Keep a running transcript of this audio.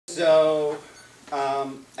So,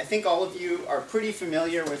 I think all of you are pretty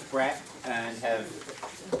familiar with Brett and have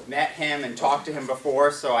met him and talked to him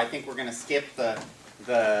before, so I think we're going to skip the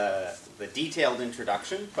detailed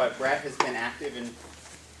introduction. But Brett has been active in,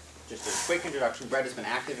 just a quick introduction, Brett has been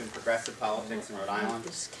active in progressive politics in Rhode Island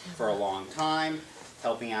for a long time,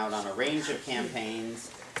 helping out on a range of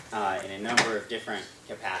campaigns in a number of different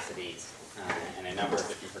capacities and a number of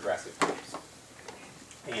different progressive groups.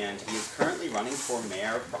 And he is currently running for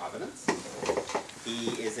mayor of Providence. He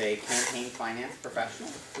is a campaign finance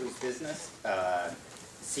professional whose business,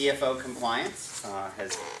 CFO Compliance,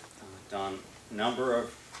 has done a number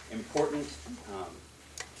of important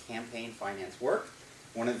campaign finance work.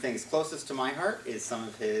 One of the things closest to my heart is some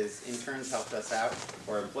of his interns helped us out,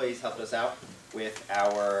 or employees helped us out, with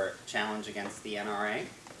our challenge against the NRA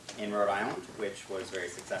in Rhode Island, which was very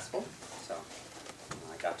successful. So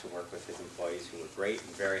I got to work with his employees who were great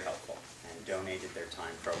and very helpful and donated their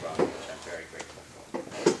time pro bono, which I'm very grateful for.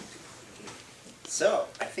 So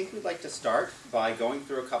I think we'd like to start by going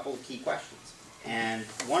through a couple of key questions. And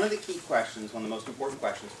one of the key questions, one of the most important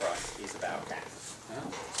questions for us, is about taxes.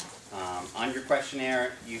 On your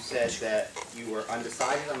questionnaire, you said that you were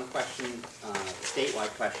undecided on the question, the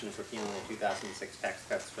statewide question of repealing the 2006 tax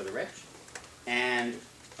cuts for the rich. And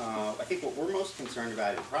I think what we're most concerned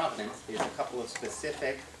about in Providence is a couple of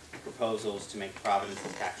specific proposals to make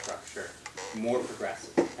Providence's tax structure more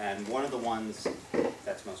progressive. And one of the ones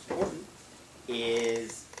that's most important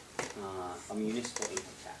is a municipal income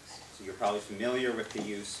tax. So you're probably familiar with the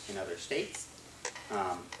use in other states,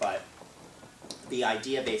 but the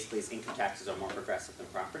idea basically is income taxes are more progressive than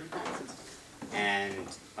property taxes. And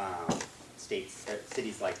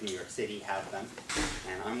cities like New York City have them.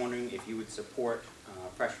 And I'm wondering if you would support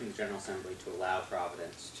pressuring the General Assembly to allow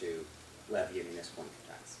Providence to levy a municipal income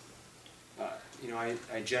tax.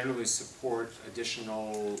 I generally support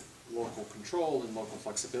additional local control and local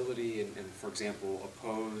flexibility, and for example,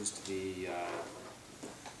 opposed the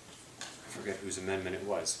I forget whose amendment it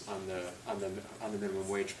was on the minimum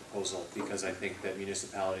wage proposal, because I think that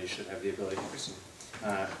municipalities should have the ability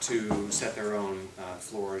to set their own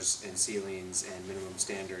floors and ceilings and minimum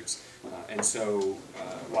standards. And so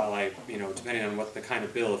while I, depending on what the kind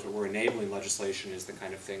of bill, if it were enabling legislation, is the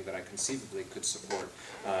kind of thing that I conceivably could support,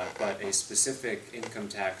 but a specific income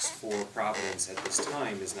tax for Providence at this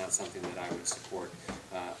time is not something that I would support.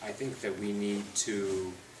 I think that we need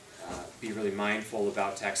to be really mindful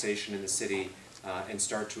about taxation in the city and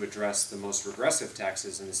start to address the most regressive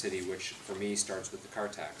taxes in the city, which for me starts with the car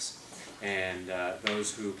tax. And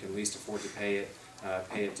those who can least afford to pay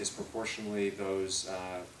it disproportionately. Those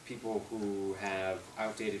people who have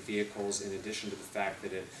outdated vehicles, in addition to the fact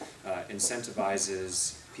that it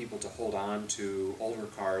incentivizes people to hold on to older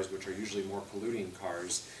cars, which are usually more polluting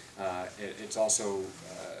cars. It's also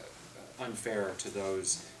unfair to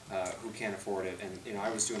those who can't afford it. And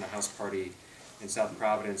I was doing a house party in South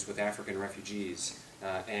Providence with African refugees,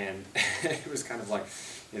 and it was kind of like,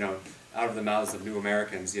 out of the mouths of new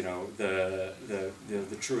Americans, the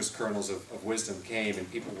truest kernels of wisdom came,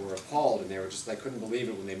 and people were appalled, and they were just, they couldn't believe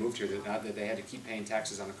it when they moved here, that they had to keep paying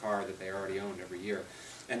taxes on a car that they already owned every year.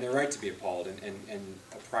 And they're right to be appalled, and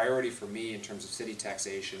a priority for me in terms of city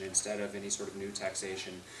taxation, instead of any sort of new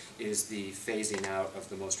taxation, is the phasing out of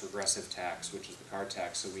the most regressive tax, which is the car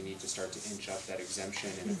tax. So we need to start to inch up that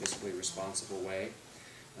exemption in a fiscally responsible way.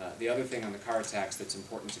 The other thing on the car tax that's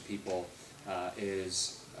important to people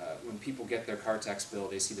is when people get their car tax bill,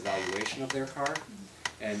 they see the valuation of their car,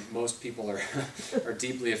 and most people are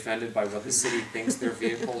deeply offended by what the city thinks their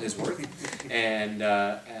vehicle is worth, and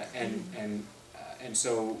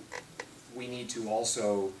so we need to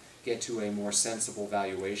also get to a more sensible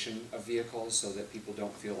valuation of vehicles so that people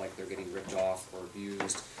don't feel like they're getting ripped off or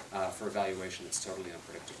abused for a valuation that's totally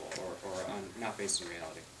unpredictable or not based in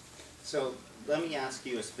reality. So let me ask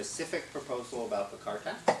you a specific proposal about the car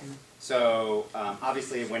tax. So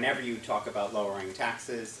obviously whenever you talk about lowering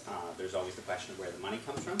taxes, there's always the question of where the money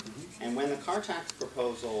comes from. And when the car tax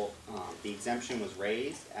proposal, the exemption was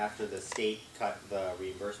raised after the state cut the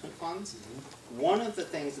reimbursement funds, one of the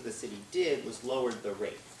things that the city did was lowered the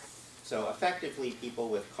rate. So effectively, people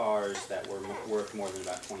with cars that were worth more than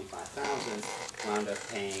about $25,000 wound up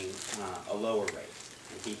paying a lower rate.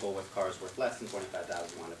 And people with cars worth less than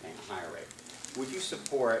 $25,000 wound up paying a higher rate. Would you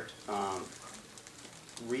support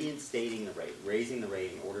reinstating the rate, raising the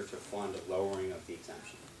rate in order to fund a lowering of the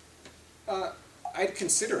exemption? I'd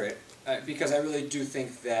consider it, because I really do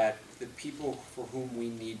think that the people for whom we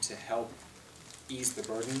need to help ease the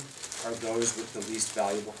burden are those with the least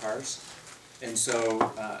valuable cars. And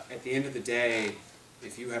so at the end of the day,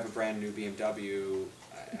 if you have a brand new BMW,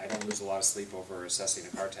 I don't lose a lot of sleep over assessing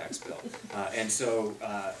a car tax bill. And so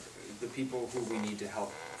the people who we need to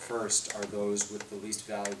help first are those with the least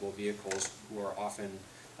valuable vehicles, who are often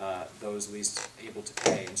those least able to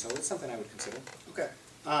pay. And so it's something I would consider. Okay.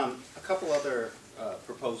 A couple other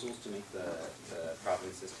proposals to make the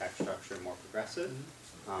Providence's tax structure more progressive.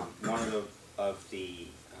 One of the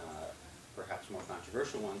perhaps more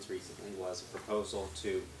controversial ones recently was a proposal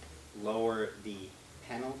to lower the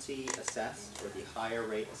penalty assessed, or the higher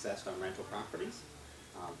rate assessed on rental properties,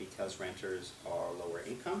 because renters are lower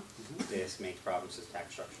income. This makes Providence's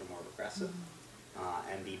tax structure more regressive.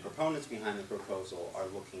 And the proponents behind the proposal are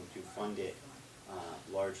looking to fund it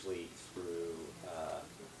largely through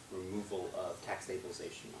removal of tax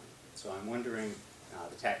stabilization money. So I'm wondering,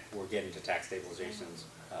 we're getting to tax stabilizations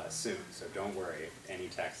soon, so don't worry if any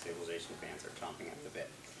tax stabilization fans are chomping at the bit.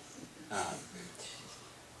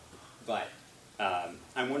 But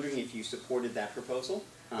I'm wondering if you supported that proposal.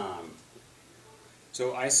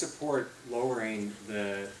 So I support lowering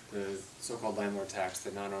the so-called landlord tax,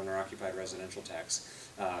 the non-owner occupied residential tax.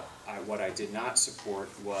 What I did not support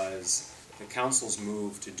was the council's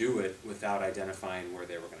move to do it without identifying where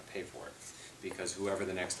they were going to pay for it, because whoever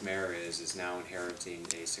the next mayor is now inheriting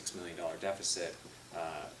a $6 million deficit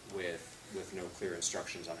with no clear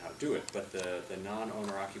instructions on how to do it. But the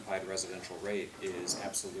non-owner occupied residential rate is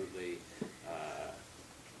absolutely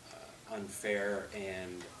unfair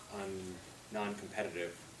and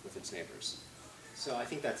non-competitive with its neighbors. So I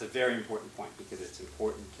think that's a very important point, because it's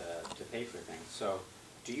important to pay for things. So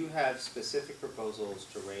do you have specific proposals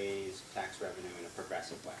to raise tax revenue in a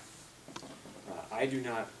progressive way? I do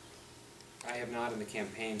not. I have not in the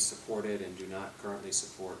campaign supported and do not currently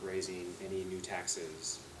support raising any new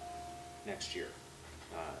taxes next year.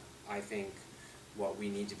 I think what we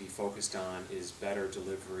need to be focused on is better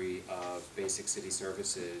delivery of basic city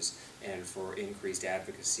services and for increased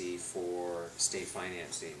advocacy for state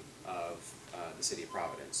financing of the city of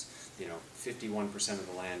Providence. You know, 51% of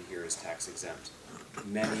the land here is tax exempt.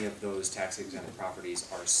 Many of those tax exempt properties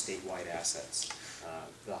are statewide assets.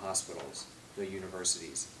 The hospitals, the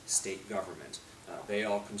universities, state government, they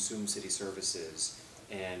all consume city services,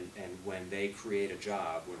 and when they create a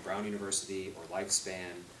job, when Brown University or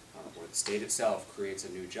Lifespan or the state itself creates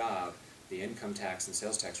a new job, the income tax and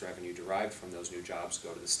sales tax revenue derived from those new jobs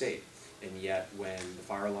go to the state. And yet when the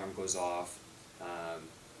fire alarm goes off,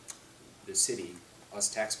 the city,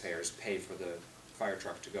 us taxpayers, pay for the fire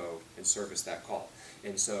truck to go and service that call.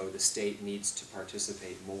 And so the state needs to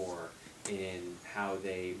participate more in how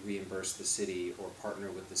they reimburse the city or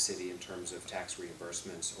partner with the city in terms of tax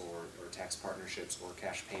reimbursements or tax partnerships or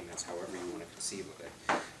cash payments, however you want to conceive of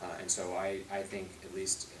it. And so I think, at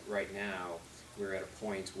least right now, we're at a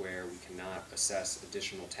point where we cannot assess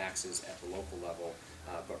additional taxes at the local level,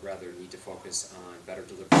 but rather need to focus on better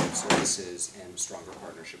delivery of services and stronger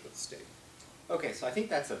partnership with the state. Okay, so I think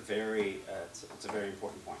that's a very it's a very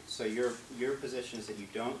important point. So your position is that you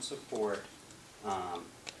don't support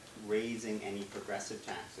raising any progressive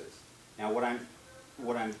taxes. Now, what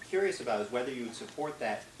I'm curious about is whether you would support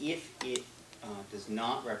that if it does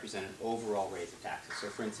not represent an overall raise of taxes. So,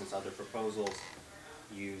 for instance, other proposals,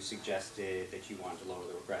 you suggested that you wanted to lower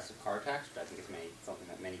the regressive car tax, which I think is something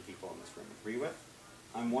that many people in this room agree with.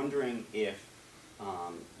 I'm wondering if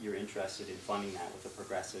you're interested in funding that with a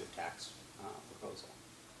progressive tax proposal,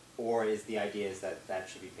 or is the idea is that that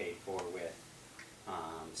should be paid for with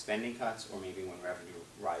spending cuts, or maybe when revenue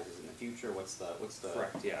rises in the future? What's the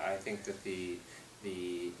Correct. Yeah, I think that the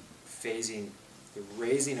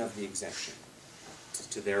raising of the exemption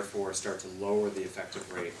to therefore start to lower the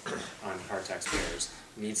effective rate on car taxpayers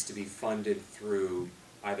needs to be funded through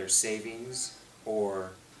either savings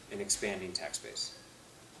or an expanding tax base.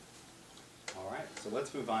 All right, so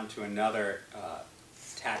let's move on to another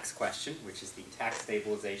tax question, which is the tax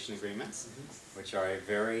stabilization agreements, which are a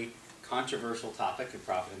very controversial topic in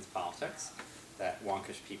Providence politics that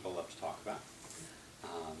wonkish people love to talk about.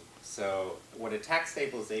 So what a tax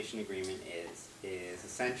stabilization agreement is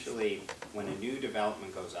essentially when a new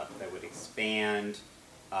development goes up that would expand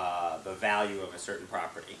the value of a certain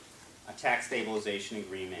property. A tax stabilization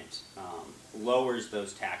agreement lowers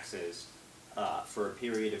those taxes for a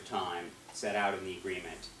period of time set out in the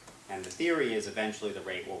agreement, and the theory is eventually the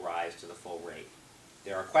rate will rise to the full rate.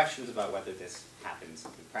 There are questions about whether this happens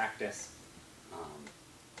in practice,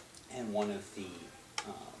 and one of the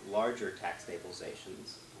larger tax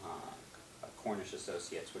stabilizations, Cornish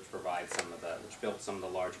Associates, which built some of the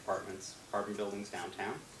large apartment buildings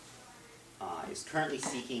downtown, is currently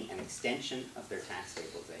seeking an extension of their tax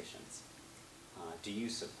stabilizations. Do you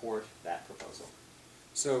support that proposal?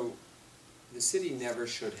 So the city never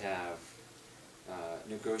should have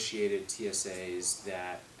negotiated TSAs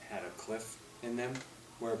that had a cliff in them,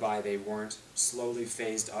 whereby they weren't slowly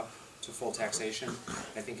phased up to full taxation.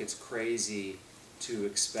 I think it's crazy to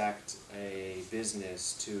expect a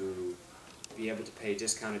business to be able to pay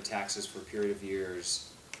discounted taxes for a period of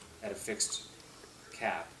years at a fixed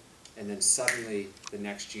cap, and then suddenly the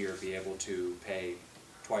next year be able to pay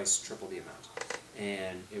twice, triple the amount.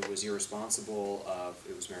 And it was irresponsible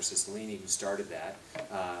it was Mayor Cicilline who started that,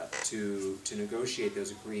 to negotiate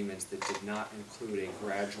those agreements that did not include a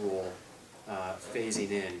gradual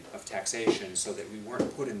phasing in of taxation, so that we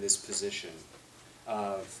weren't put in this position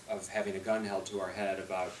of having a gun held to our head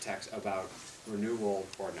about renewal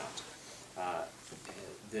or not.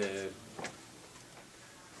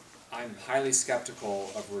 I'm highly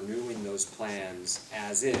skeptical of renewing those plans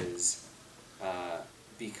as is,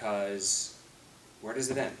 because where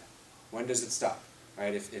does it end? When does it stop?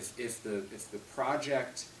 Right? If the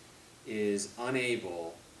project is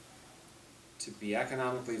unable to be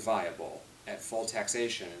economically viable at full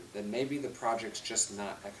taxation, then maybe the project's just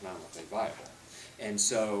not economically viable. And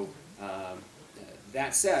so,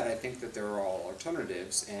 that said, I think that there are all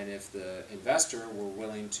alternatives, and if the investor were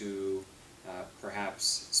willing to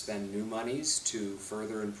perhaps spend new monies to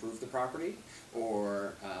further improve the property,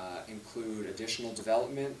 or include additional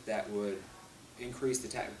development that would increase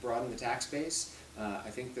broaden the tax base, I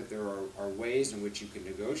think that there are ways in which you can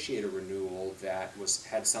negotiate a renewal that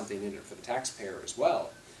had something in it for the taxpayer as well.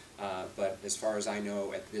 But as far as I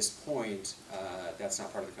know at this point, that's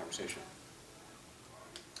not part of the conversation.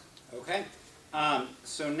 Okay.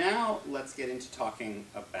 So now let's get into talking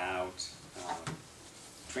about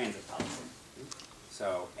transit policy.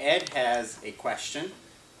 So Ed has a question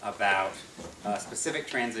about a specific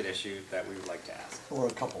transit issue that we would like to ask. Or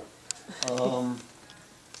a couple.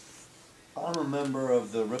 I'm a member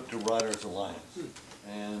of the Richter Riders Alliance,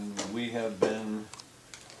 and we have been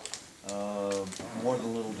more than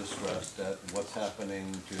a little distressed at what's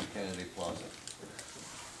happening to Kennedy Plaza.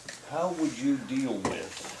 How would you deal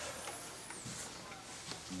with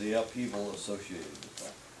the upheaval associated with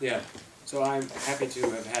that? Yeah, so I'm happy to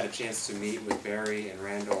have had a chance to meet with Barry and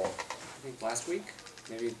Randall, I think last week,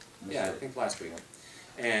 maybe, yeah, I think last week.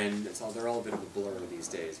 And they're all a bit of a blur these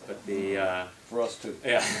days, but For us too.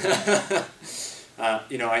 Yeah.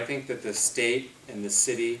 You know, I think that the state and the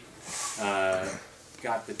city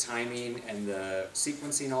got the timing and the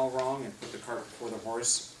sequencing all wrong and put the cart before the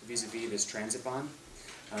horse vis-a-vis this transit bond.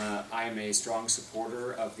 I am a strong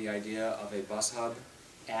supporter of the idea of a bus hub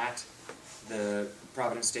at the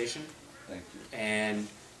Providence station. Thank you. And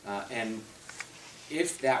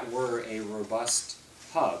if that were a robust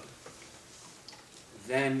hub,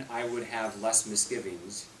 then I would have less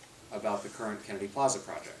misgivings about the current Kennedy Plaza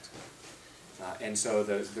project. And so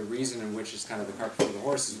the reason in which it's kind of the cart before the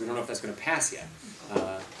horse is we don't know if that's going to pass yet.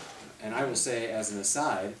 And I will say, as an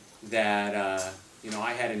aside, that you know,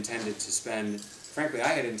 I had intended to spend, frankly, I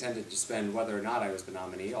had intended to spend, whether or not I was the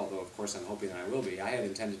nominee, although of course I'm hoping that I will be, I had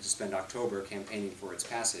intended to spend October campaigning for its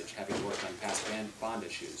passage, having worked on past bond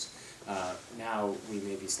issues. Now we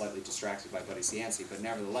may be slightly distracted by Buddy Cianci, but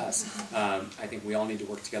nevertheless, I think we all need to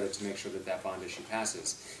work together to make sure that that bond issue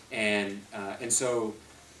passes. And so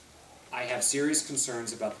I have serious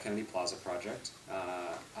concerns about the Kennedy Plaza project.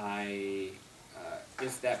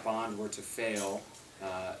 If that bond were to fail,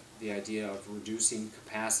 the idea of reducing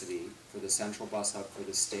capacity for the central bus hub for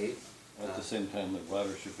the state. At the same time that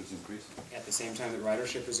ridership is increasing. At the same time that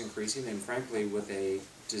ridership is increasing, and frankly with a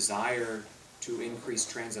desire to increase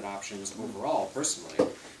transit options overall,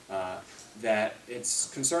 personally, that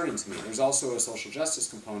it's concerning to me. There's also a social justice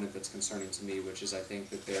component that's concerning to me, which is I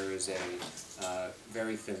think that there is a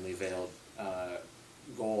very thinly veiled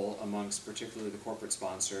goal amongst particularly the corporate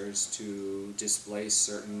sponsors to displace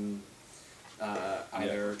certain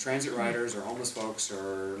either transit riders or homeless folks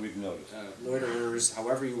or We've noticed. loiterers,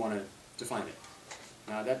 however you want to define it.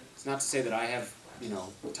 Now that's not to say that I have, you know,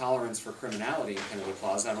 tolerance for criminality in Kennedy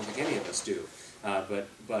Plaza. I don't think any of us do.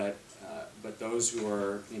 But those who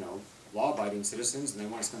are, you know, law-abiding citizens and they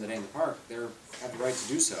want to spend the day in the park, they have the right to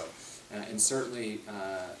do so. And certainly,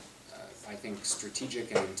 I think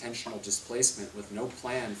strategic and intentional displacement with no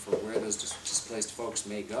plan for where those displaced folks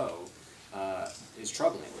may go is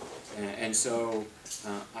troubling. And so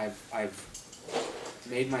I've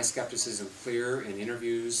made my skepticism clear in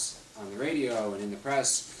interviews on the radio and in the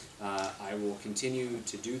press. I will continue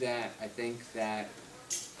to do that. I think that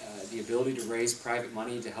the ability to raise private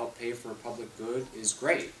money to help pay for a public good is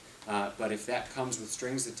great. But if that comes with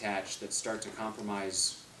strings attached that start to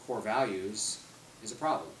compromise core values, is a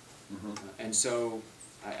problem. Mm-hmm. And so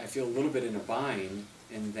I feel a little bit in a bind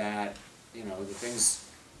in that, you know, the things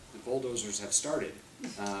bulldozers have started,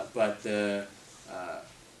 but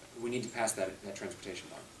we need to pass that transportation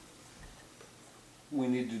bond. We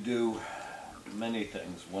need to do many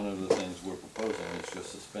things. One of the things we're proposing is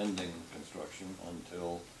just suspending construction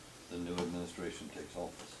until the new administration takes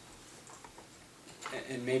office.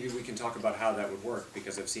 And maybe we can talk about how that would work,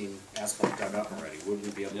 because I've seen asphalt dug up already. Would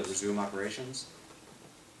we be able to resume operations?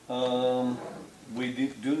 We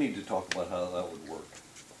do need to talk about how that would work.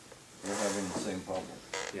 We're having the same problem.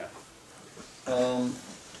 Yeah.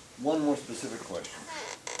 One more specific question.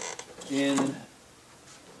 In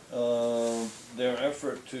their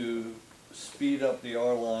effort to speed up the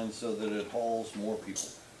R line so that it hauls more people,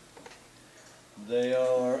 they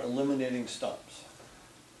are eliminating stops.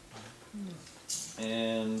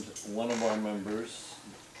 And one of our members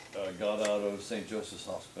got out of St. Joseph's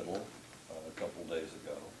Hospital a couple days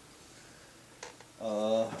ago.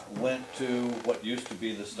 Went to what used to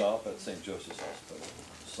be the stop at St. Joseph's Hospital.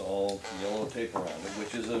 Saw yellow tape around it,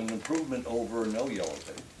 which is an improvement over no yellow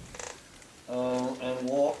tape. And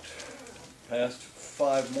walked past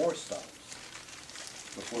 5 more stops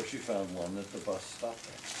before she found one that the bus stopped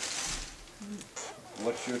at.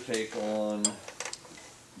 What's your take on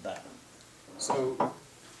that? So,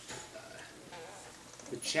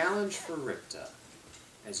 the challenge for RIPTA,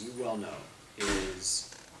 as you well know, is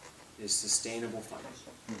sustainable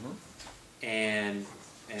funding. And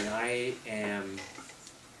I am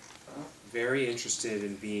very interested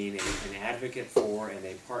in being an advocate for and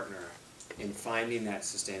a partner in finding that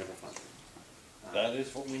sustainable funding. That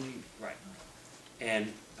is what we need. Right.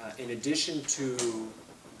 And in addition to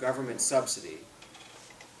government subsidy,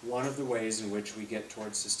 one of the ways in which we get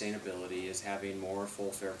towards sustainability is having more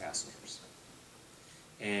full fare passengers.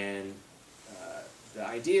 And the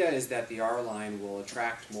idea is that the R line will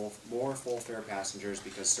attract more full fare passengers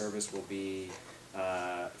because service will be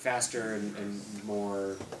faster and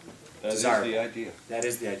more desirable. That is the idea. That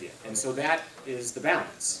is the idea. And so that is the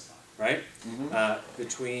balance, right?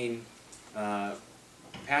 Between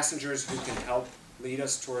passengers who can help lead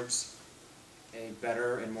us towards a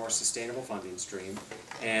better and more sustainable funding stream,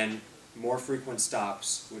 and more frequent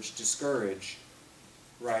stops, which discourage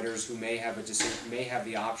riders who may have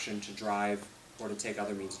the option to drive or to take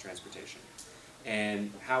other means of transportation.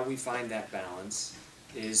 And how we find that balance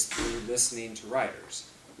is through listening to riders,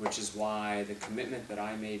 which is why the commitment that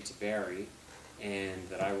I made to Barry and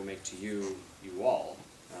that I will make to you all,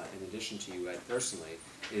 in addition to you, Ed, personally,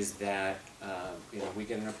 is that we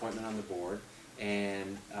get an appointment on the board,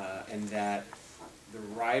 and that the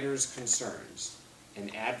riders' concerns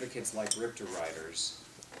and advocates like RIPTA riders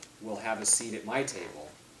will have a seat at my table,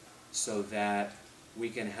 so that we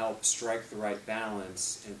can help strike the right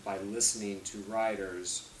balance by listening to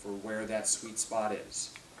riders for where that sweet spot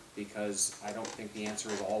is. Because I don't think the answer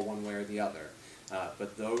is all one way or the other.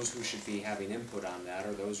 But those who should be having input on that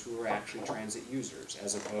are those who are actually transit users,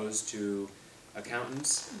 as opposed to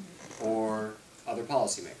accountants or other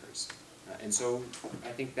policymakers. And so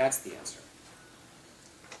I think that's the answer.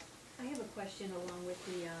 I have a question along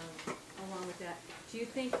with that. Do you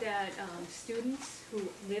think that students who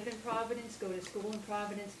live in Providence, go to school in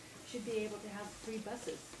Providence, should be able to have free bus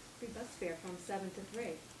fare from 7 to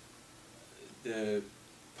 3? The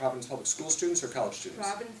Providence public school students or college students?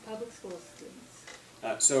 Providence public school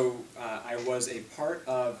students. I was a part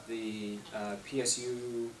of the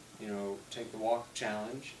PSU, Take the Walk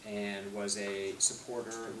challenge, and was a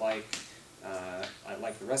supporter, like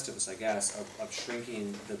the rest of us, I guess, of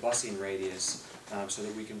shrinking the busing radius so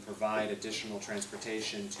that we can provide additional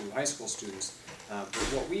transportation to high school students. But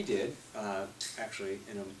what we did, actually,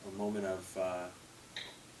 in a moment of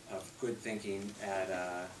good thinking at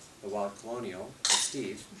the Wild Colonial, with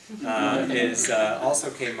Steve, is also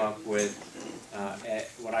came up with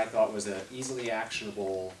what I thought was an easily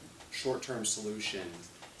actionable short-term solution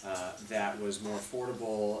that was more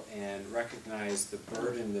affordable and recognized the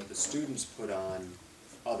burden that the students put on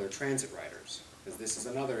other transit riders, because this is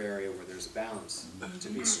another area where there's a balance to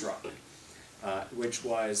be struck, which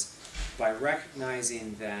was by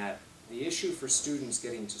recognizing that the issue for students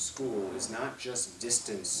getting to school is not just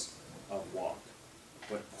distance of walk,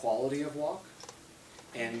 but quality of walk,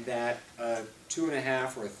 and that a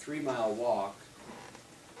 2.5 or a 3-mile walk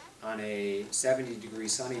on a 70-degree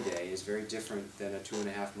sunny day is very different than a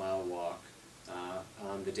 2.5-mile walk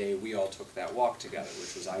on the day we all took that walk together,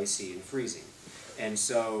 which was icy and freezing. And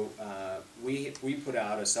so we put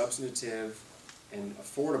out a substantive and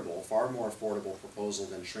affordable, far more affordable proposal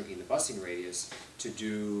than shrinking the busing radius to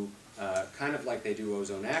do kind of like they do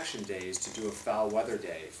ozone action days, to do a foul weather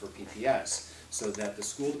day for PPS, so that the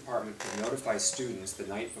school department could notify students the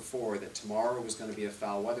night before that tomorrow was going to be a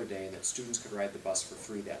foul weather day and that students could ride the bus for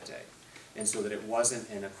free that day. And so that it wasn't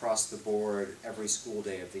an across-the-board every school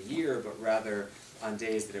day of the year, but rather on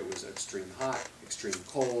days that it was extreme hot, extreme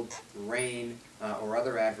cold, rain, or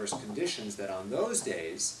other adverse conditions, that on those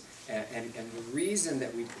days, and the reason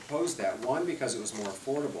that we proposed that, one, because it was more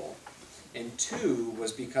affordable, and two,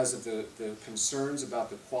 was because of the concerns about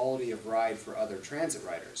the quality of ride for other transit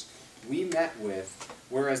riders. We met with,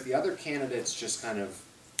 whereas the other candidates just kind of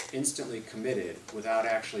instantly committed without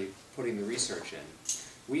actually putting the research in,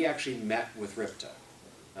 we actually met with RIPTA.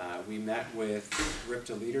 We met with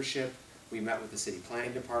RIPTA leadership, we met with the city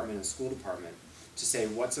planning department and school department to say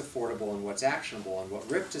what's affordable and what's actionable, and what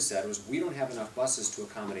RIPTA said was, we don't have enough buses to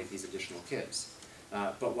accommodate these additional kids.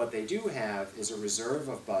 But what they do have is a reserve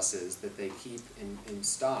of buses that they keep in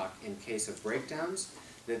stock in case of breakdowns,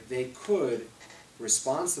 that they could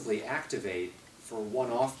responsibly activate for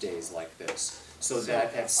one-off days like this. So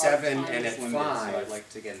that at 7 and at 5, so I'd like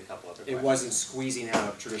to get a couple other it questions. wasn't squeezing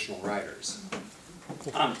out traditional riders.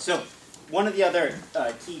 So, one of the other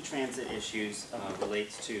key transit issues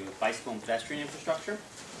relates to bicycle and pedestrian infrastructure.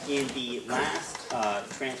 In the last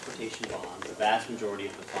transportation bond, the vast majority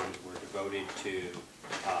of the funds were devoted to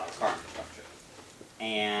car infrastructure.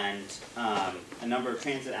 And a number of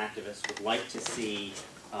transit activists would like to see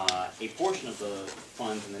a portion of the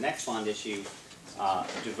funds in the next bond issue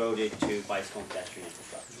devoted to bicycle and pedestrian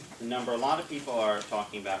infrastructure. The number a lot of people are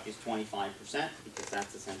talking about is 25%, because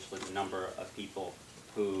that's essentially the number of people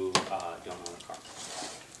who don't own a car.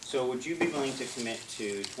 So would you be willing to commit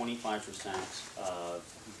to 25% of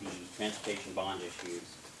the transportation bond issues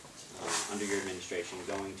under your administration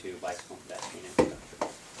going to bicycle and pedestrian infrastructure?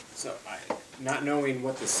 So, not knowing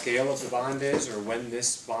what the scale of the bond is or when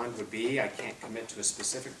this bond would be, I can't commit to a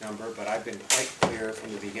specific number, but I've been quite clear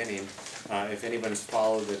from the beginning. If anyone's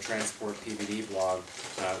followed the Transport PVD blog,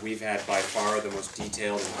 we've had by far the most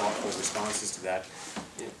detailed and thoughtful responses to that.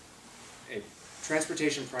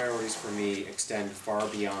 Transportation priorities for me extend far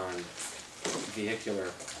beyond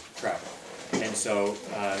vehicular travel. And so,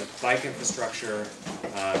 bike infrastructure,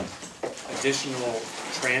 additional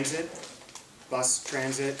transit, bus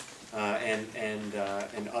transit,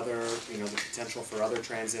 and other, the potential for other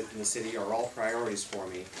transit in the city are all priorities for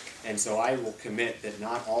me. And so I will commit that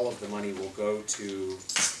not all of the money will go to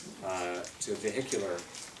vehicular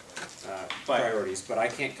priorities, but I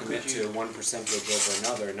can't commit to one percentage over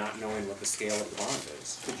another, not knowing what the scale of the bond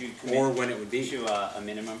is. Could you or commit when it would be. to a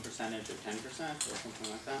minimum percentage of 10% or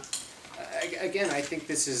something like that? Again, I think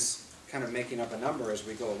this is kind of making up a number as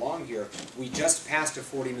we go along here. We just passed a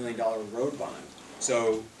 $40 million road bond.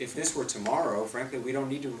 So if this were tomorrow, frankly, we don't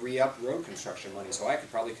need to re-up road construction money, so I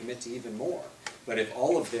could probably commit to even more. But if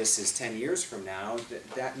all of this is 10 years from now,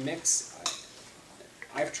 that mix,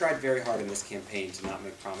 I've tried very hard in this campaign to not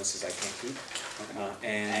make promises I can't keep.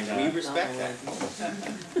 And we respect that.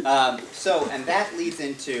 And that leads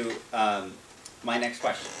into my next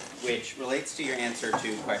question, which relates to your answer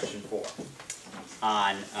to question 4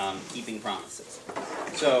 on keeping promises.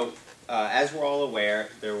 So, as we're all aware,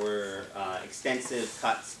 there were extensive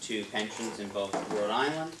cuts to pensions in both Rhode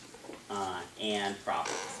Island and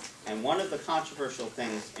Providence. And one of the controversial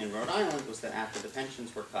things in Rhode Island was that after the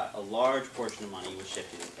pensions were cut, a large portion of money was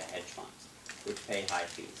shifted into hedge funds, which pay high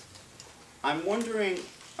fees. I'm wondering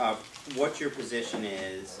what your position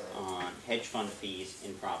is on hedge fund fees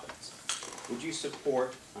in Providence. Would you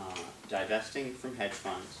support divesting from hedge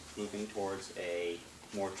funds, moving towards a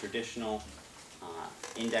more traditional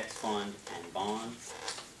index fund and bond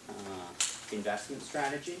investment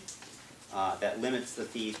strategy that limits the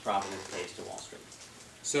fees Providence pays to Wall Street?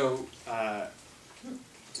 So,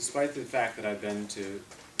 despite the fact that I've been to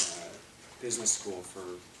business school for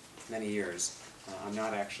many years, I'm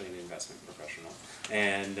not actually an investment professional,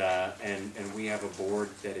 and we have a board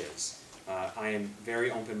that is. I am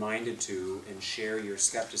very open-minded to and share your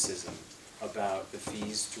skepticism about the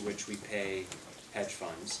fees to which we pay hedge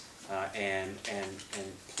funds, and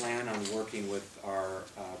plan on working with our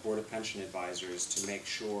Board of Pension Advisors to make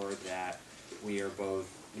sure that we are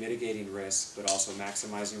both mitigating risk but also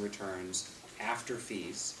maximizing returns after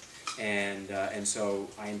fees, and so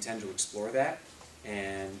I intend to explore that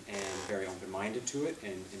and very open-minded to it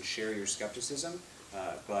and share your skepticism,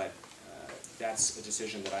 but that's a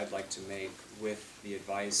decision that I'd like to make with the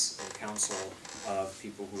advice and counsel of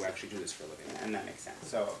people who actually do this for a living. And that makes sense.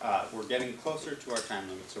 So we're getting closer to our time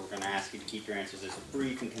limit, so we're going to ask you to keep your answers as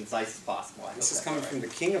brief and concise as possible. This is coming from the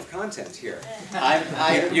king of content here.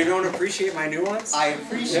 You You don't appreciate my nuance? I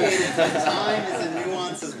appreciate it, but time is a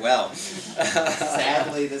nuance as well.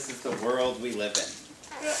 Sadly, this is the world we live in.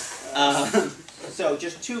 So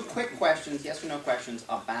just two quick questions, yes or no questions,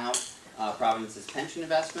 about Providence's pension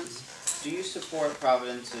investments. Do you support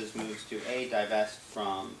Providence's moves to A, divest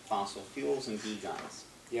from fossil fuels, and B, guns?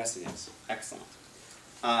 Yes and yes. Excellent.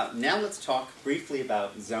 Now let's talk briefly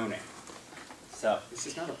about zoning. So This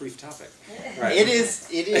is not a brief topic. it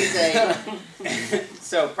is a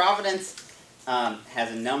so Providence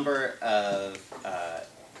has a number of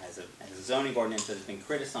has a zoning ordinance that has been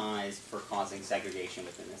criticized for causing segregation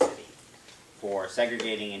within the city, for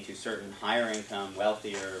segregating into certain higher income,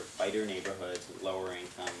 wealthier, whiter neighborhoods, lower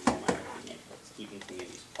income, more minority neighborhoods, keeping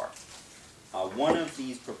communities apart. One of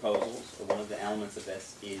these proposals, or one of the elements of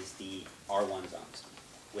this, is the R1 zones,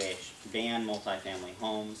 which ban multifamily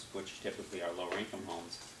homes, which typically are lower income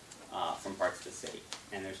homes, from parts of the city.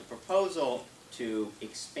 And there's a proposal to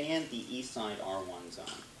expand the east side R1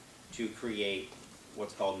 zone to create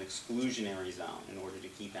what's called an exclusionary zone in order to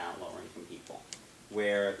keep out lower income people,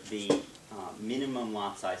 where the minimum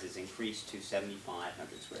lot size is increased to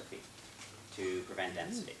 7,500 square feet to prevent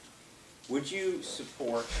density. Would you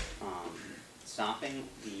support stopping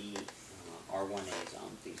the R1A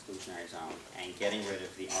zone, the exclusionary zone, and getting rid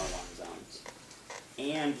of the R1 zones?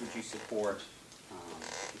 And would you support,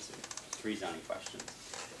 these are three zoning questions,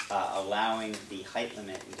 allowing the height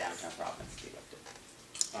limit in downtown Providence to be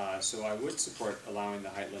lifted? So I would support allowing the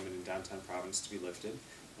height limit in downtown Providence to be lifted.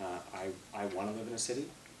 I want to live in a city.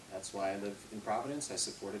 That's why I live in Providence. I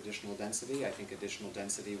support additional density. I think additional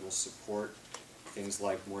density will support things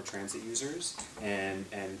like more transit users and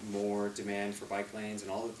more demand for bike lanes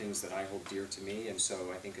and all the things that I hold dear to me. And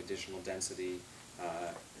so I think additional density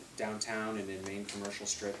downtown and in main commercial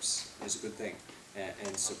strips is a good thing. And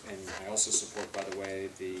I also support, by the way,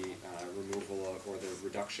 the removal of, or the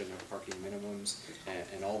reduction of parking minimums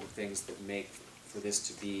and all the things that make for this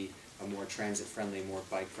to be a more transit-friendly, more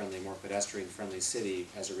bike-friendly, more pedestrian-friendly city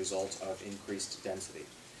as a result of increased density.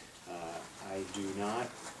 I do not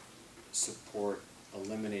support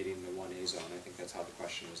eliminating the 1A zone. I think that's how the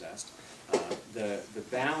question was asked. The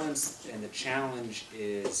balance and the challenge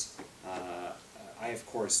is, I of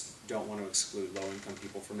course don't want to exclude low-income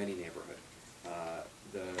people from any neighborhood.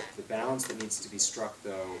 The balance that needs to be struck,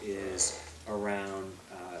 though, is around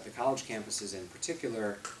the college campuses, in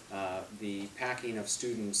particular, the packing of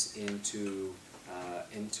students into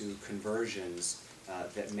conversions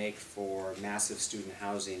that make for massive student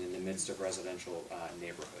housing in the midst of residential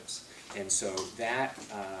neighborhoods. And so that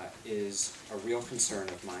is a real concern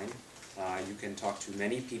of mine. You can talk to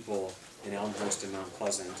many people in Elmhurst and Mount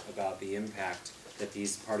Pleasant about the impact that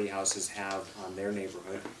these party houses have on their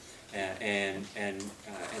neighborhood. And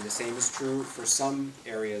the same is true for some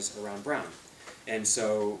areas around Brown. And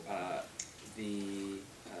so the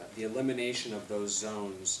elimination of those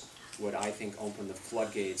zones would, I think, open the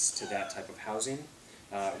floodgates to that type of housing,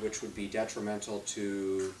 which would be detrimental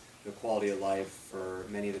to the quality of life for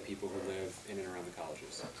many of the people who live in and around the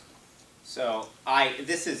colleges. So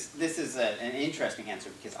this is an interesting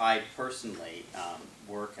answer, because I personally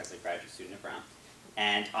work as a graduate student at Brown,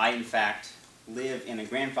 and I in fact live in a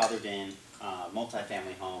grandfathered-in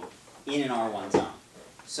multifamily home in an R1 zone.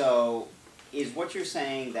 So is what you're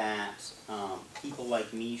saying that people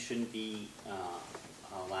like me shouldn't be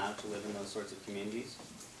allowed to live in those sorts of communities?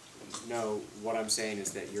 No, what I'm saying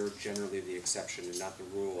is that you're generally the exception and not the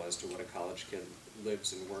rule as to what a college kid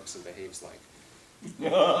lives and works and behaves like.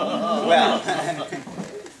 Well,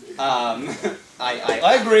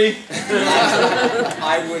 I agree.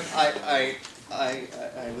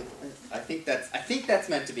 I think that's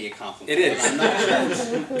meant to be a compliment. It is. I'm not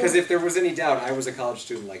sure. Because if there was any doubt, I was a college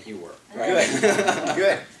student like you were. Right? Good.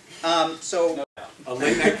 Good. So a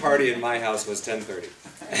late night party in my house was 10:30.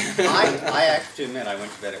 I have to admit I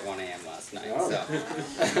went to bed at 1 a.m. last night. Oh. So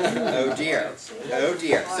oh dear. Oh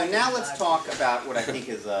dear. So now let's talk about what I think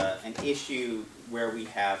is an issue where we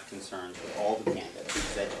have concerns with all the candidates, which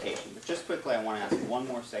is education. But just quickly, I want to ask one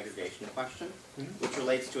more segregation question, which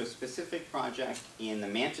relates to a specific project in the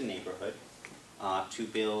Manton neighborhood to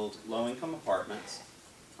build low-income apartments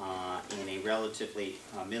in a relatively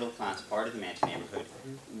middle-class part of the Manton neighborhood,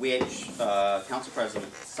 which Council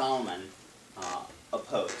President Solomon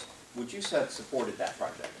opposed. Would you have supported that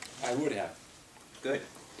project? I would have. Good.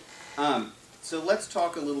 So let's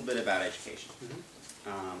talk a little bit about education.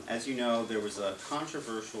 As you know, there was a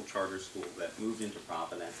controversial charter school that moved into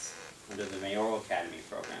Providence under the Mayoral Academy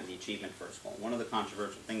program, the Achievement First School. One of the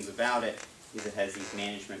controversial things about it is it has these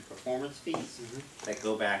management performance fees that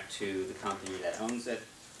go back to the company that owns it,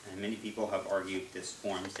 and many people have argued this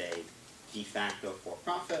forms a de facto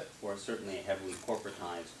for-profit or certainly a heavily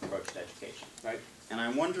corporatized approach to education. Right. And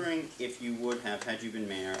I'm wondering if you would have, had you been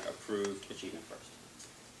mayor, approved Achievement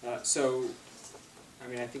First. So, I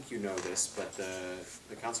mean, I think you know this, but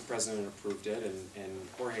the council president approved it, and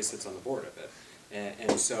Jorge sits on the board of it.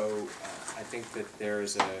 And so I think that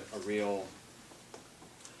there's a real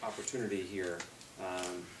opportunity here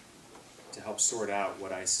to help sort out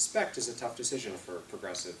what I suspect is a tough decision for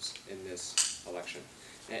progressives in this election.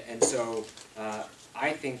 And so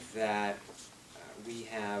I think that we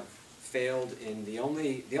have failed in the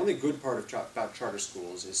only good part of about charter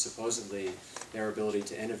schools is supposedly their ability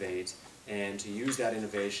to innovate and to use that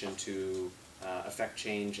innovation to affect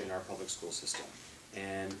change in our public school system.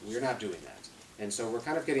 And we're not doing that. And so we're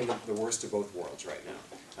kind of getting the worst of both worlds right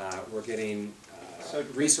now. We're getting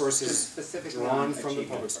resources drawn from the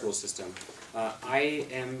public school system. I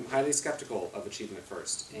am highly skeptical of Achievement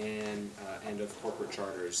First and of corporate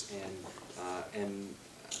charters, and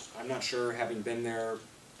I'm not sure, having been there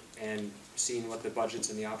and seen what the budgets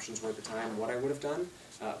and the options were at the time, what I would have done,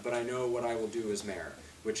 but I know what I will do as mayor,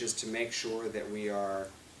 which is to make sure that we are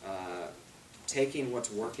taking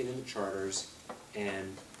what's working in the charters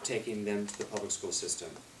and taking them to the public school system,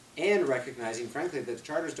 and recognizing, frankly, that the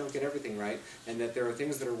charters don't get everything right, and that there are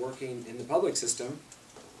things that are working in the public system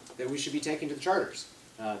that we should be taking to the charters.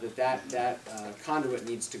 That conduit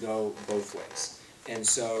needs to go both ways. And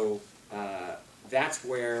so that's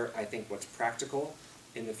where I think what's practical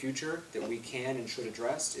in the future that we can and should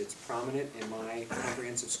address. It's prominent in my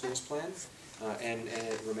comprehensive schools plan, and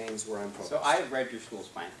it remains where I'm focused. So I have read your schools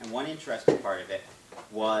plan, and one interesting part of it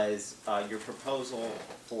was your proposal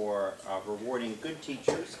for rewarding good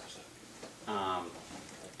teachers.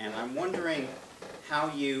 And I'm wondering how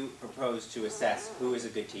you propose to assess who is a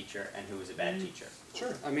good teacher and who is a bad teacher.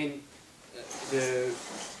 Sure. I mean, the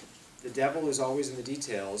devil is always in the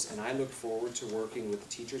details, and I look forward to working with the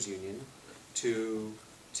teachers union to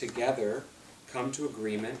together come to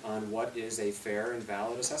agreement on what is a fair and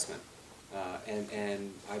valid assessment.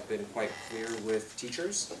 And I've been quite clear with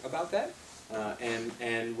teachers about that,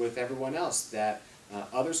 and with everyone else, that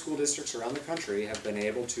other school districts around the country have been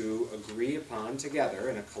able to agree upon together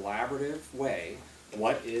in a collaborative way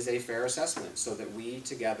what is a fair assessment, so that we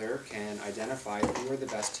together can identify who are the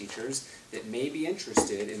best teachers that may be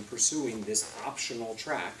interested in pursuing this optional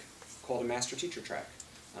track called a master teacher track.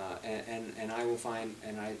 And I will find,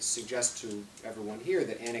 and I suggest to everyone here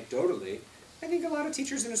that anecdotally, I think a lot of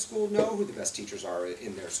teachers in a school know who the best teachers are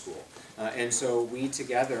in their school. And so we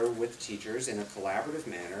together with teachers in a collaborative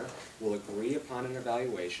manner will agree upon an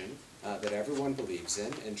evaluation that everyone believes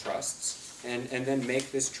in and trusts, and then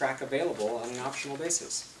make this track available on an optional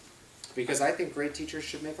basis. Because I think great teachers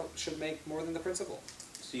should make more than the principal.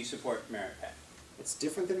 So you support merit pay? It's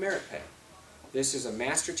different than merit pay. This is a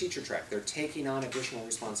master teacher track. They're taking on additional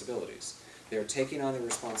responsibilities. They're taking on the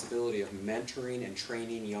responsibility of mentoring and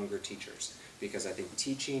training younger teachers. Because I think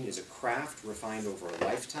teaching is a craft refined over a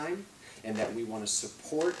lifetime, and that we want to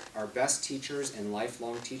support our best teachers and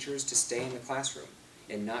lifelong teachers to stay in the classroom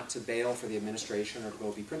and not to bail for the administration or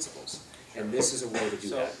go be principals. And this is a way to do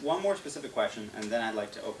that. So one more specific question, and then I'd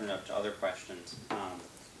like to open it up to other questions.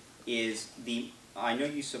 I know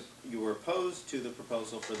you were opposed to the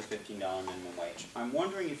proposal for the $15 minimum wage. I'm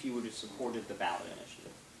wondering if you would have supported the ballot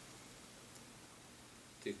initiative.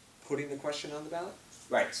 Putting the question on the ballot?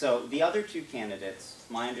 Right, so the other two candidates,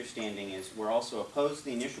 my understanding is, were also opposed to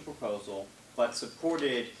the initial proposal, but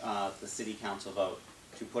supported the city council vote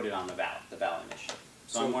to put it on the ballot initiative.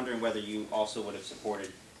 So I'm wondering whether you also would have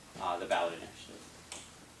supported the ballot initiative.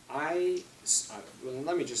 Well,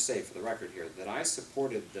 let me just say for the record here that I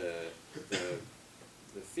supported the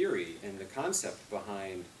theory and the concept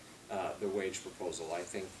behind the wage proposal. I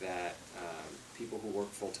think that people who work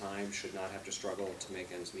full-time should not have to struggle to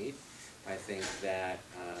make ends meet. I think that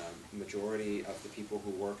majority of the people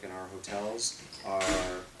who work in our hotels are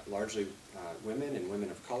largely women, and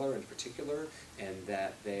women of color in particular, and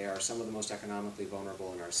that they are some of the most economically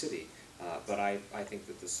vulnerable in our city. But I think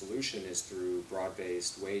that the solution is through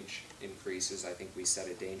broad-based wage increases. I think we set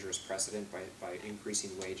a dangerous precedent by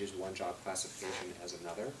increasing wages one job classification as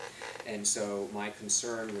another. And so my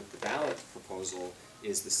concern with the ballot proposal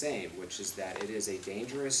is the same, which is that it is a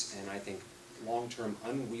dangerous and I think long-term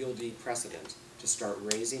unwieldy precedent to start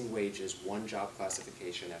raising wages one job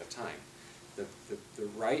classification at a time. The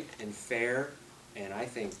right and fair and I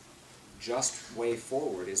think just way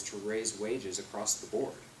forward is to raise wages across the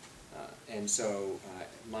board. And so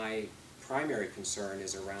my primary concern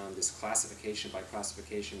is around this classification by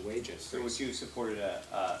classification wage increase. So would you have supported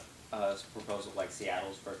a proposal like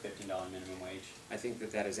Seattle's for a $15 minimum wage? I think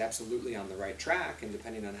that that is absolutely on the right track, and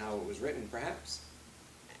depending on how it was written, perhaps.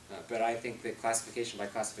 But I think that classification by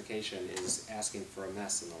classification is asking for a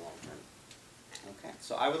mess in the long term. Okay,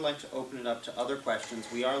 so I would like to open it up to other questions.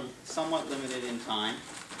 We are somewhat limited in time,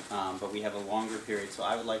 but we have a longer period, so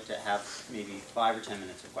I would like to have maybe 5 or 10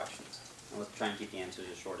 minutes of questions. And let's try and keep the answers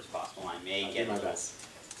as short as possible. I may I'll get do my a little... best.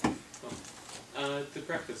 To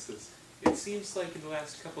preface this, it seems like in the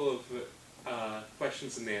last couple of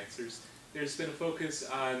questions and answers, there's been a focus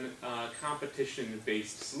on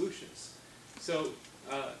competition-based solutions. So,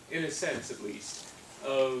 in a sense at least,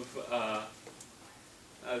 of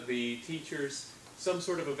the teachers, some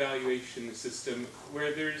sort of evaluation system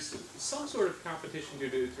where there's some sort of competition to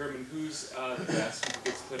determine who's the best, who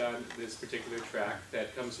gets put on this particular track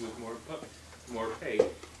that comes with more pay,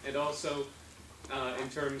 and also in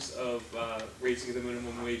terms of raising the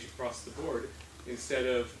minimum wage across the board, instead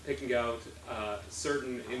of picking out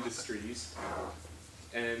certain industries,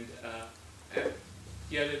 and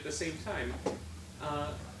yet at the same time,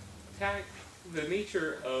 the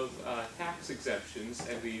nature of tax exemptions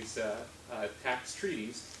and these tax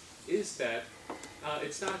treaties is that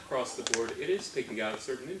it's not across the board, it is picking out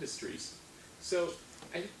certain industries. So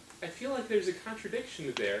I feel like there's a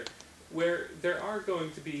contradiction there, where there are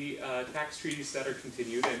going to be tax treaties that are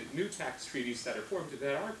continued and new tax treaties that are formed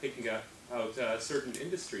that are picking out certain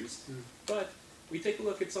industries. But we take a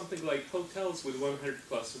look at something like hotels with 100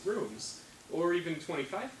 plus rooms, or even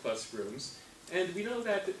 25 plus rooms, and we know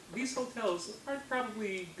that these hotels aren't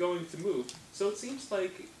probably going to move. So it seems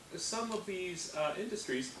like some of these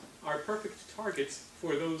industries are perfect targets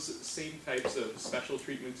for those same types of special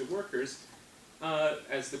treatment to workers,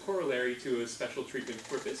 as the corollary to a special treatment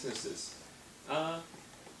for businesses.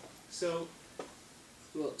 So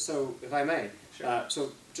if I may, Sure.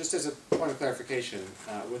 so just as a point of clarification,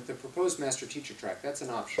 with the proposed master teacher track, that's an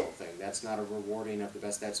optional thing. That's not a rewarding of the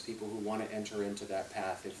best. That's people who want to enter into that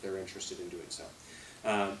path if they're interested in doing so.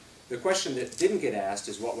 The question that didn't get asked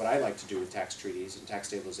is what would I like to do with tax treaties and tax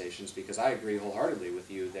stabilizations, because I agree wholeheartedly with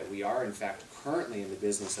you that we are in fact currently in the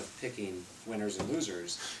business of picking winners and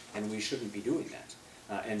losers, and we shouldn't be doing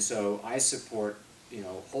that. And so I support,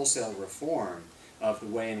 wholesale reform of the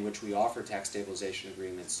way in which we offer tax stabilization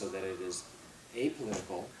agreements so that it is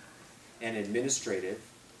apolitical and administrative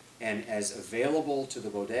and as available to the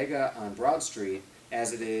bodega on Broad Street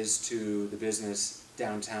as it is to the business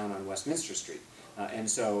downtown on Westminster Street. And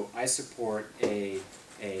so I support a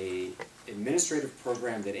administrative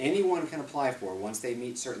program that anyone can apply for once they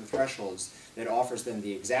meet certain thresholds that offers them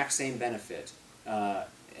the exact same benefit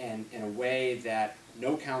and in a way that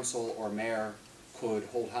no council or mayor could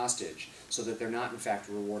hold hostage, so that they're not in fact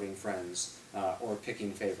rewarding friends or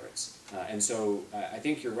picking favorites. And so I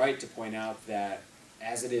think you're right to point out that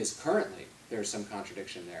as it is currently, there's some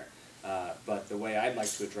contradiction there. But the way I'd like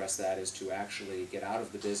to address that is to actually get out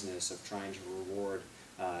of the business of trying to reward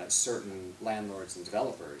certain landlords and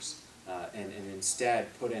developers and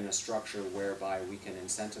instead put in a structure whereby we can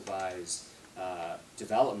incentivize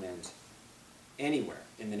development anywhere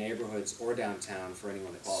in the neighborhoods or downtown for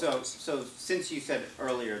anyone that qualifies. So since you said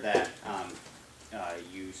earlier that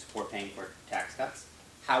you support paying for tax cuts,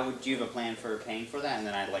 how would you have a plan for paying for that? And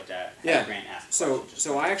then I'd like to have Grant ask the question.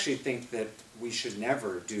 So I actually think that we should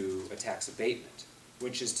never do a tax abatement,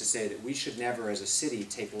 which is to say that we should never as a city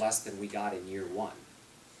take less than we got in year one.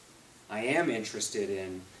 I am interested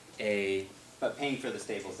in But paying for the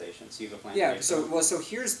stabilization, so you have a plan. Yeah, so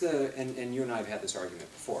here's the, and you and I have had this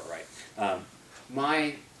argument before, right?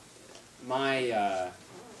 My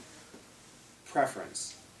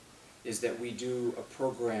preference is that we do a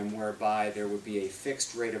program whereby there would be a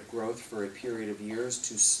fixed rate of growth for a period of years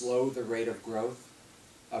to slow the rate of growth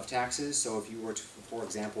of taxes. So if you were to, for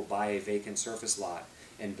example, buy a vacant surface lot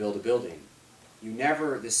and build a building,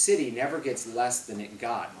 the city never gets less than it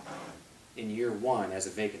got in year one as a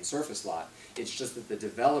vacant surface lot. It's just that the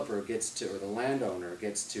developer gets to, or the landowner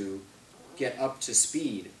gets to get up to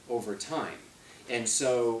speed over time. And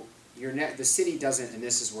so the city doesn't, and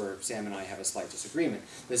this is where Sam and I have a slight disagreement,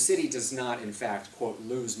 the city does not in fact, quote,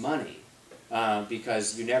 lose money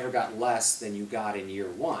because you never got less than you got in year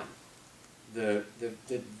one. The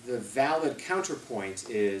valid counterpoint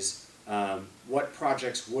is what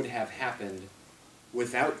projects would have happened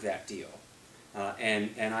without that deal.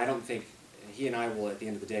 And I don't think he and I will at the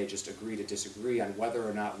end of the day just agree to disagree on whether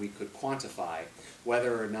or not we could quantify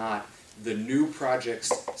whether or not the new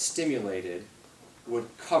projects stimulated would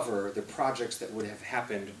cover the projects that would have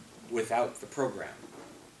happened without the program,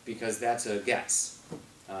 because that's a guess.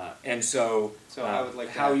 And so, So I would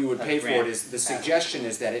like to how you would have pay for Grant it is, the ask. suggestion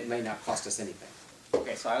is that it may not cost us anything.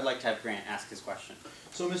 Okay, so I would like to have Grant ask his question.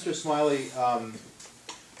 So, Mr. Smiley,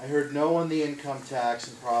 I heard no on the income tax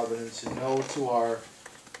in Providence and no to our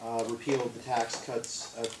repeal of the tax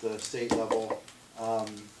cuts at the state level. I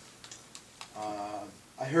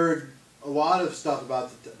heard a lot of stuff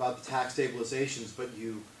about the tax stabilizations, but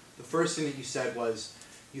the first thing that you said was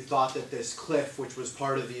you thought that this cliff, which was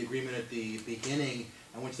part of the agreement at the beginning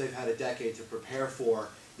and which they've had a decade to prepare for,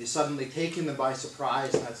 is suddenly taking them by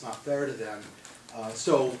surprise, and that's not fair to them.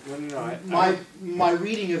 My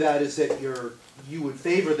reading of that is that you would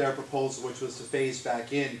favor their proposal, which was to phase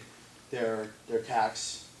back in their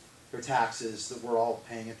taxes that we're all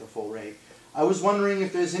paying at the full rate. I was wondering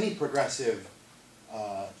if there's any progressive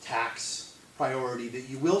tax priority that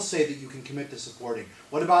you will say that you can commit to supporting.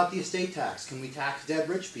 What about the estate tax? Can we tax dead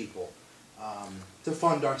rich people to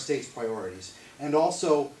fund our state's priorities? And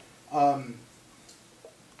also,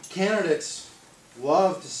 candidates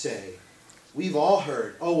love to say, we've all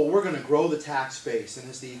heard, oh, well, we're going to grow the tax base, and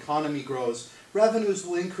as the economy grows, revenues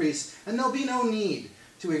will increase, and there'll be no need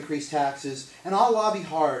to increase taxes, and I'll lobby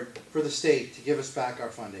hard for the state to give us back our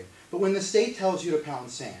funding. But when the state tells you to pound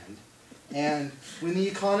sand, and when the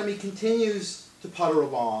economy continues to putter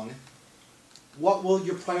along, what will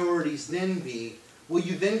your priorities then be? Will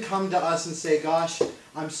you then come to us and say, gosh,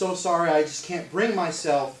 I'm so sorry, I just can't bring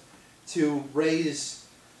myself to raise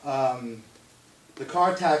the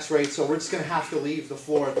car tax rate, so we're just going to have to leave the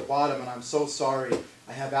floor at the bottom, and I'm so sorry,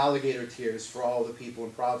 I have alligator tears for all the people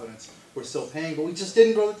in Providence who are still paying, but we just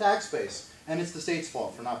didn't grow the tax base, and it's the state's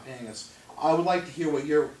fault for not paying us. I would like to hear what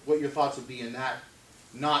your thoughts would be in that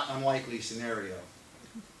not unlikely scenario.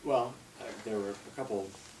 Well, there were a couple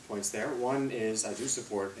points there. One is I do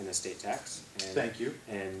support an estate tax. And, Thank you.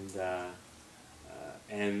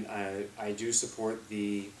 And I do support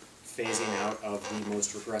the phasing out of the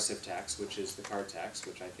most regressive tax, which is the car tax,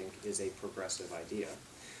 which I think is a progressive idea.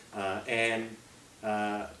 I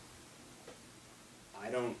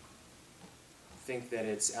don't think that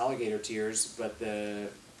it's alligator tears, but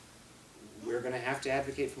we're going to have to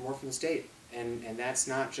advocate for more from the state. And that's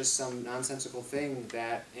not just some nonsensical thing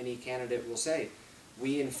that any candidate will say.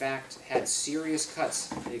 We, in fact, had serious cuts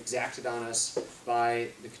exacted on us by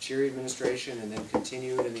the Kachiri administration and then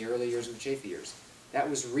continued in the early years of the Chafee years. That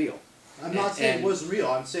was real. I'm not saying it was real,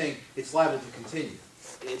 I'm saying it's liable to continue.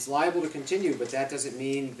 It's liable to continue, but that doesn't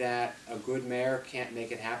mean that a good mayor can't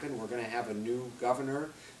make it happen. We're going to have a new governor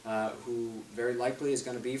who very likely is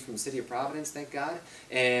going to be from the city of Providence, thank God,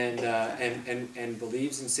 and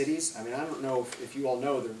believes in cities. I mean, I don't know if you all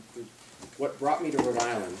know, what brought me to Rhode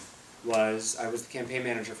Island was I was the campaign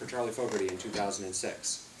manager for Charlie Fogarty in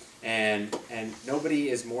 2006. And nobody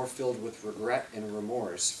is more filled with regret and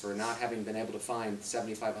remorse for not having been able to find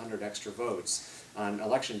 7,500 extra votes on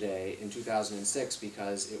election day in 2006,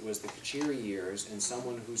 because it was the Kachiri years and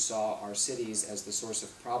someone who saw our cities as the source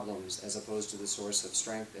of problems as opposed to the source of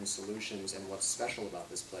strength and solutions and what's special about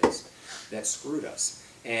this place that screwed us.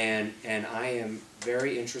 And I am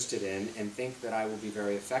very interested in and think that I will be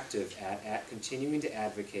very effective at continuing to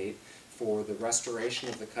advocate for the restoration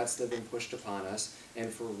of the cuts that have been pushed upon us, and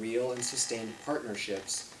for real and sustained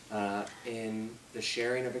partnerships in the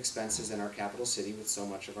sharing of expenses in our capital city with so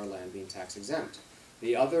much of our land being tax exempt.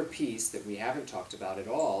 The other piece that we haven't talked about at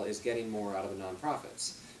all is getting more out of the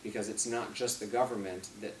nonprofits, because it's not just the government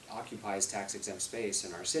that occupies tax exempt space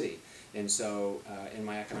in our city. And so in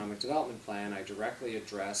my economic development plan, I directly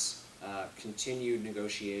address continued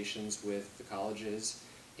negotiations with the colleges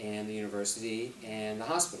and the university and the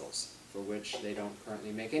hospitals, for which they don't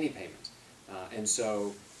currently make any payment. And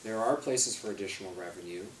so there are places for additional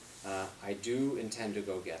revenue. I do intend to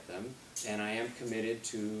go get them, and I am committed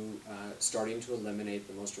to starting to eliminate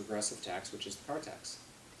the most regressive tax, which is the car tax.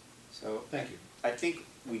 So Thank you. I think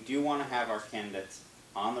we do want to have our candidates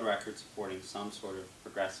on the record supporting some sort of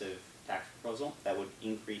progressive tax proposal that would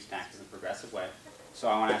increase taxes in a progressive way. So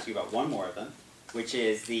I want to ask you about one more of them, which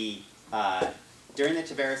is during the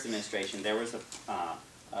Tavares administration, there was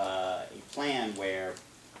a plan where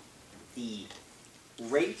the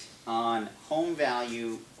rate on home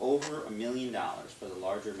value over $1 million for the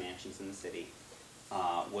larger mansions in the city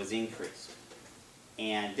was increased.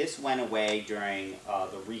 And this went away during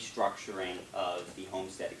the restructuring of the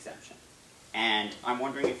homestead exemption. And I'm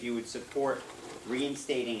wondering if you would support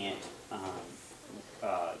reinstating it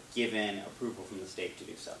given approval from the state to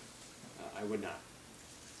do so. I would not.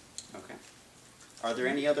 Okay. Are there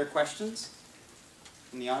any other questions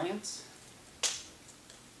from the audience?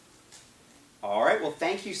 All right, well,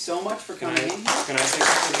 thank you so much for Can coming I, in. can I say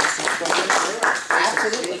something else?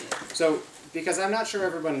 Absolutely. So, because I'm not sure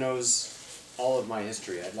everyone knows all of my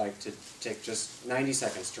history, I'd like to take just 90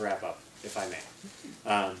 seconds to wrap up, if I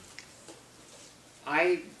may.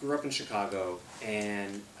 I grew up in Chicago,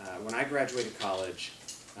 and when I graduated college,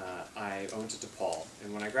 I owned a DePaul.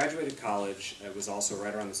 And when I graduated college, it was also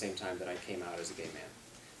right around the same time that I came out as a gay man.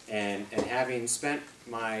 And having spent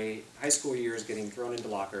my high school years getting thrown into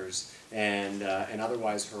lockers and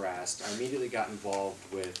otherwise harassed, I immediately got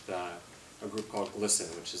involved with a group called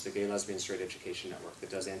GLSEN, which is the Gay, Lesbian, Straight Education Network that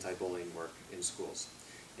does anti-bullying work in schools.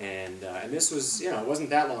 And this was, it wasn't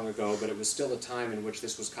that long ago, but it was still a time in which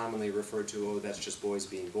this was commonly referred to, oh, that's just boys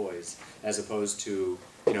being boys, as opposed to,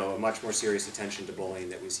 a much more serious attention to bullying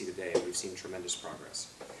that we see today, and we've seen tremendous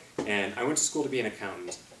progress. And I went to school to be an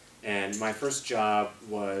accountant, and my first job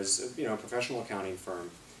was, a professional accounting firm,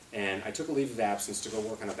 and I took a leave of absence to go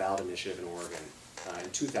work on a ballot initiative in Oregon in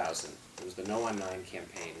 2000. It was the No on 9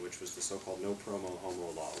 campaign, which was the so-called no promo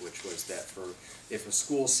homo law, which was that if a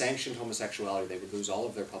school sanctioned homosexuality, they would lose all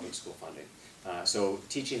of their public school funding. So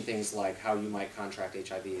teaching things like how you might contract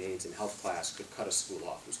HIV and AIDS in health class could cut a school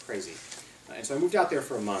off. It was crazy. And so I moved out there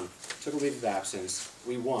for a month, took a leave of absence.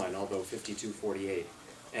 We won, although 52-48.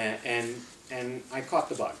 And I caught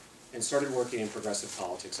the bug and started working in progressive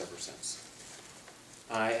politics ever since.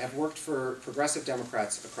 I have worked for progressive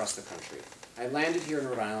Democrats across the country. I landed here in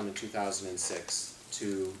Rhode Island in 2006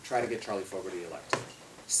 to try to get Charlie Fogarty elected.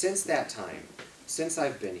 Since that time, since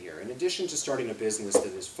I've been here, in addition to starting a business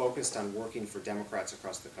that is focused on working for Democrats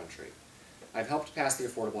across the country, I've helped pass the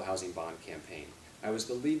Affordable Housing Bond campaign. I was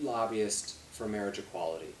the lead lobbyist for marriage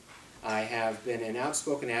equality. I have been an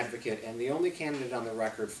outspoken advocate and the only candidate on the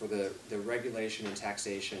record for the regulation and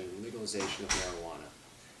taxation and legalization of marijuana.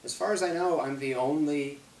 As far as I know, I'm the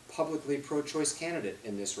only publicly pro-choice candidate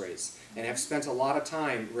in this race, and have spent a lot of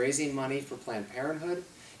time raising money for Planned Parenthood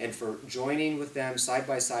and for joining with them side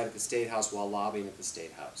by side at the State House while lobbying at the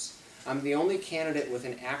State House. I'm the only candidate with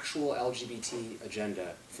an actual LGBT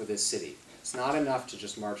agenda for this city. It's not enough to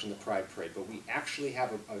just march in the Pride Parade, but we actually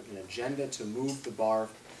have an agenda to move the bar.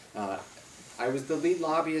 I was the lead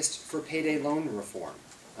lobbyist for payday loan reform.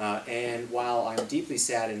 And while I'm deeply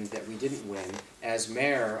saddened that we didn't win, as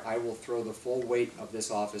mayor, I will throw the full weight of this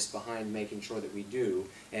office behind making sure that we do,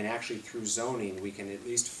 and actually through zoning, we can at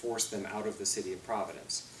least force them out of the city of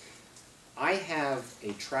Providence. I have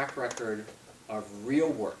a track record of real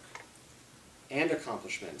work and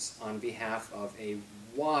accomplishments on behalf of a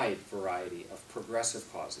wide variety of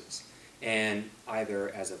progressive causes, and either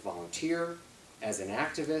as a volunteer, as an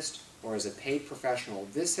activist, or as a paid professional,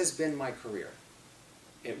 this has been my career.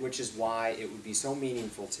 Which is why it would be so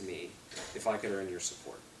meaningful to me if I could earn your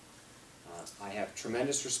support. I have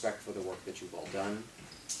tremendous respect for the work that you've all done.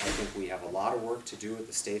 I think we have a lot of work to do at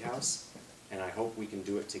the State House, and I hope we can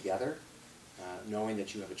do it together, knowing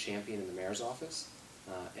that you have a champion in the mayor's office,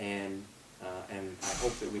 and I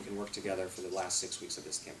hope that we can work together for the last 6 weeks of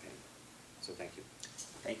this campaign. So thank you.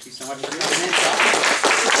 Thank you so much for coming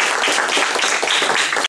in.